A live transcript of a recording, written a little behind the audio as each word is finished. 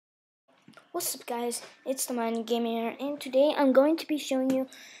What's up guys, it's the Mind Gamer and today I'm going to be showing you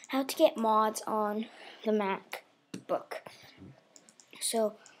how to get mods on the MacBook.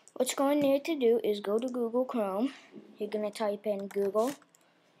 So what you're going to need to do is go to Google Chrome. You're going to type in Google.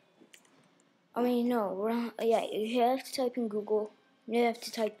 You have to type in Google. You have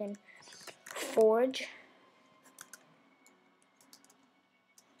to type in Forge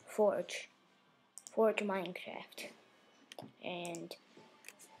Minecraft. And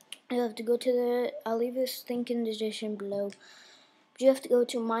you have to go to I'll leave this link in the description below. You have to go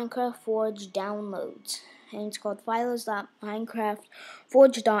to Minecraft Forge downloads, and it's called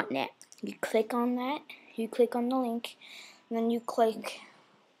files.minecraftforge.net. You click on that, you click on the link, and then you click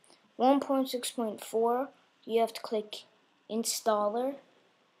 1.6.4. You have to click installer,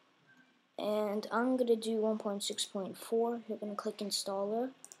 and I'm going to do 1.6.4. You're going to click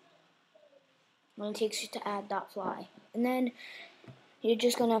installer, and it takes you to add.fly. And then you're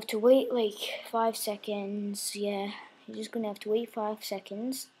just going to have to wait like 5 seconds. Yeah, you're just going to have to wait 5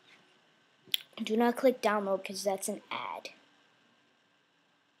 seconds. Do not click download because that's an ad.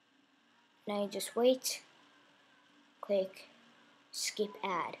 Now you just wait, click skip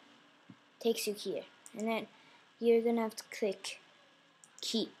ad. Takes you here. And then you're going to have to click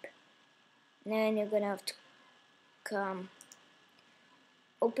keep. And then you're going to have to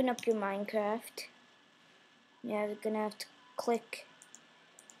open up your Minecraft. You're going to have to click,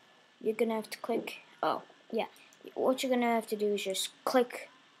 oh yeah, what you're going to have to do is just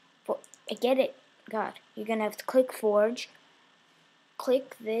click, you're going to have to click Forge.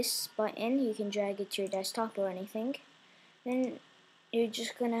 Click this button, you can drag it to your desktop or anything. Then you're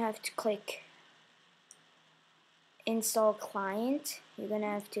just going to have to click install client. You're going to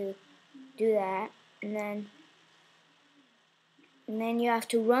have to do that, and then you have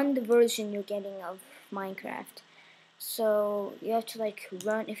to run the version you're getting of Minecraft. So you have to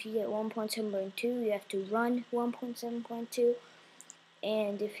run, if you get 1.7.2, you have to run 1.7.2,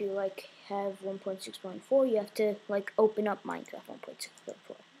 and if you have 1.6.4, you have to open up Minecraft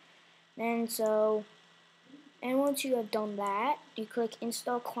 1.6.4. And once you have done that, you click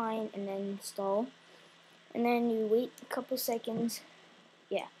install client and then install, and then you wait a couple seconds.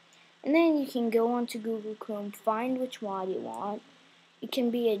 Yeah, and then you can go onto Google Chrome, find which mod you want. It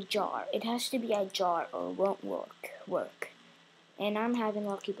can be a jar. It has to be a jar or it won't work. And I'm having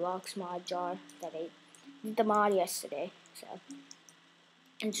Lucky Blocks mod jar that I did the mod yesterday, so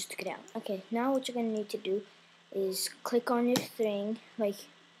I just took it out. Okay, now what you're gonna need to do is click on your thing. Let's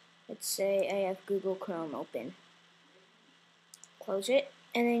say I have Google Chrome open. Close it,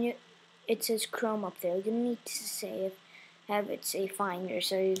 and then it says Chrome up there. You're gonna need to have it say Finder.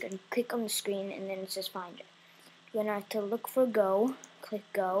 So you're gonna click on the screen, and then it says Finder. You're gonna have to look for Go.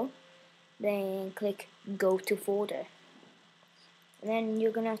 Click Go, then click Go to Folder. And then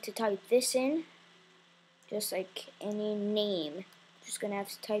you're gonna have to type this in, just like any name. Just gonna have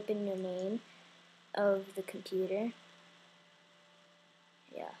to type in your name of the computer.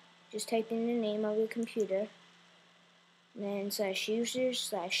 Yeah, just type in the name of your computer, and then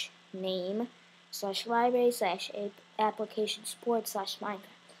 /user/name /library/application support/Minecraft,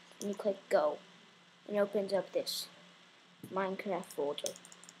 and you click Go, and it opens up this Minecraft folder.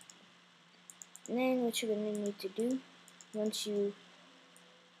 And then what you're gonna need to do once you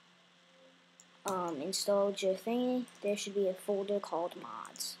installed your thingy, there should be a folder called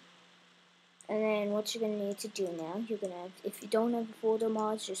mods. And then what you're gonna need to do now, if you don't have a folder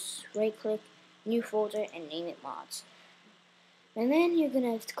mods, just right click new folder and name it mods. And then you're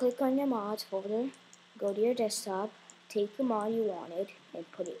gonna have to click on your mods folder, go to your desktop, take the mod you wanted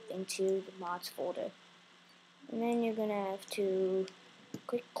and put it into the mods folder. And then you're gonna have to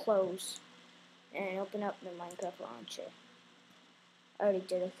click close and open up the Minecraft launcher. I already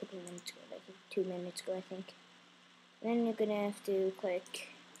did a couple minutes ago, 2 minutes ago I think. And then you're gonna have to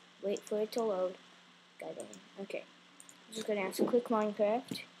wait for it to load. Okay. I'm just gonna have to click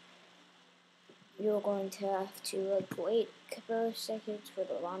Minecraft. You're going to have to wait a couple of seconds for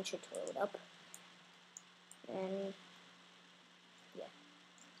the launcher to load up. And yeah,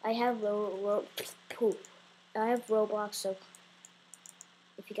 I have Roblox, so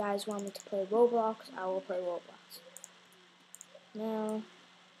if you guys want me to play Roblox, I will play Roblox. Now,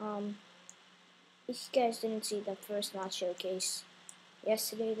 if you guys didn't see the first mod showcase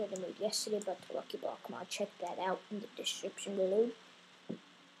yesterday that I made yesterday about the Lucky Block mod, check that out in the description below.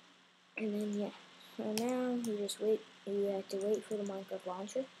 And then yeah, so now you just wait. You have to wait for the Minecraft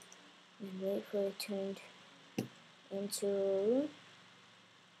launcher and wait for it turned into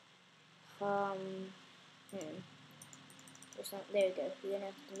there you go. You're gonna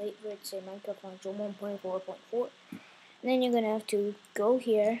have to wait for it to say Minecraft launcher 1.4.4, and then you're gonna have to go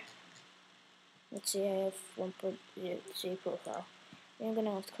here Let's say I have 1.0 profile. Then I'm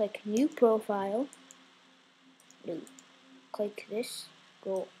gonna have to click new profile. Click this,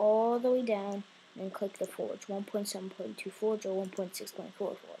 go all the way down, and click the forge, 1.7.2 forge or 1.6.4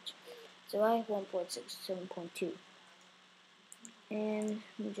 forge. So I have 1.67.2, and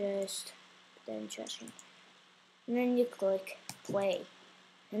just put that in session. And then you click play,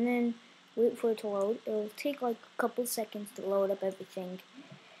 and then wait for it to load. It'll take like a couple seconds to load up everything.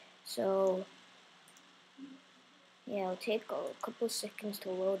 So yeah, it'll take a couple seconds to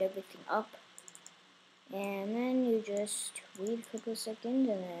load everything up. And then you just wait a couple seconds,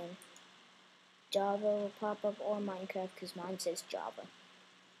 and then Java will pop up, or Minecraft, because mine says Java.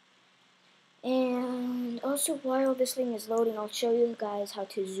 And also, while this thing is loading, I'll show you guys how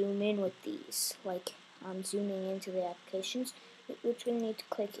to zoom in with these. Like, I'm zooming into the applications. Which we need to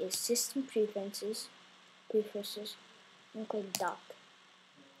click is System Preferences, and click Dock.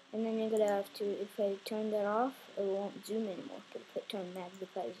 And then you're gonna have to, if I turn that off, it won't zoom anymore. But if I turn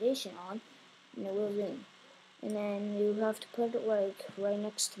magnification on, and it will zoom. And then you have to put it like right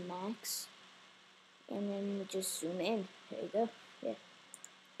next to max, and then you just zoom in. There you go. Yeah.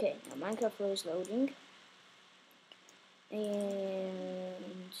 Okay, now Minecraft is loading,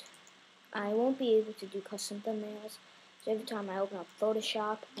 and I won't be able to do custom thumbnails. So every time I open up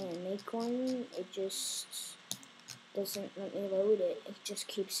Photoshop and make one, it just doesn't let me load it. It just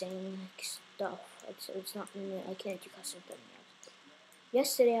keeps saying like stuff. It's not. I can't do custom thumbnails.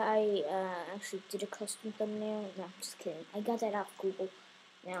 Yesterday I actually did a custom thumbnail. No, I'm just kidding. I got that off Google.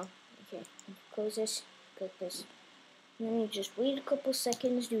 Now, okay, close this. Click this. And then you just wait a couple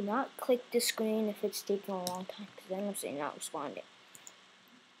seconds. Do not click the screen if it's taking a long time, because then I'm saying not responding.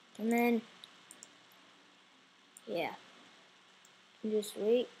 And then, yeah, you just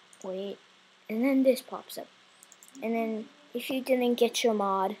wait, and then this pops up. And then if you didn't get your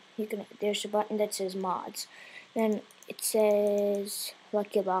mod, there's a button that says mods. Then it says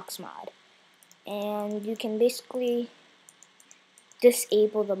Lucky Blocks mod, and you can basically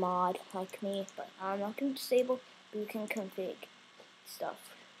disable the mod like me, but I'm not going to disable. You can config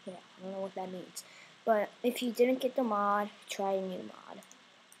stuff. Yeah, I don't know what that means. But if you didn't get the mod, try a new mod.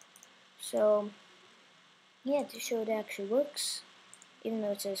 So, yeah, to show it actually works, even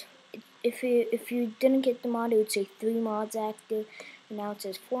though it says, if you didn't get the mod, it would say 3 mods active, and now it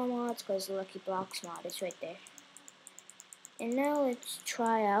says 4 mods because the Lucky Blocks mod is right there. And now let's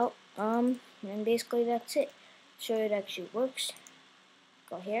try out, and basically that's it. Show it actually works.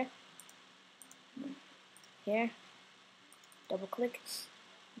 Go here, double click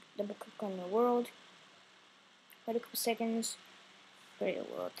on the world, wait a couple seconds for the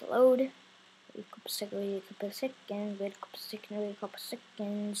world to load, wait a couple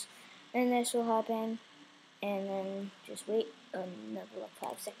seconds, and this will happen, and then just wait another like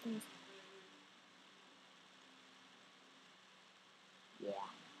 5 seconds. Yeah.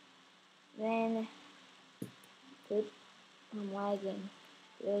 Then, I'm lagging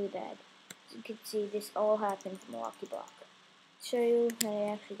really bad. As you can see, this all happened from the Lucky Block. Show you that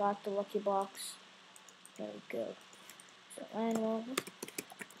I actually got the Lucky Blocks. There we go. So animal,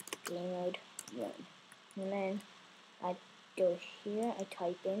 game mode, run. And then I go here, I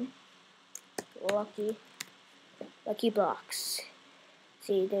type in Lucky Blocks.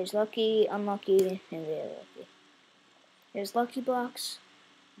 See, there's lucky, unlucky, and very lucky. There's Lucky Blocks,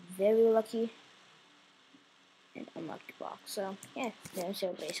 very lucky, and unlucky blocks. So yeah, that's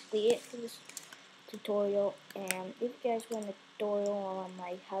basically it for this tutorial. And if you guys want a tutorial on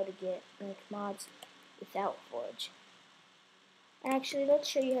like how to get mods without Forge, actually let's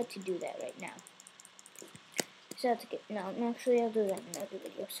show you how to do that right now. So actually I'll do that in another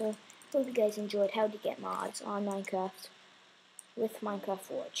video. So hope you guys enjoyed how to get mods on Minecraft with Minecraft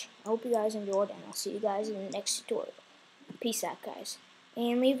Forge. I hope you guys enjoyed, and I'll see you guys in the next tutorial. Peace out, guys.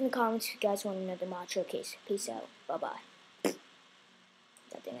 And leave in the comments if you guys want another mod showcase. Peace out. Bye-bye.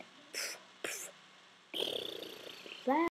 God dang it. Bye.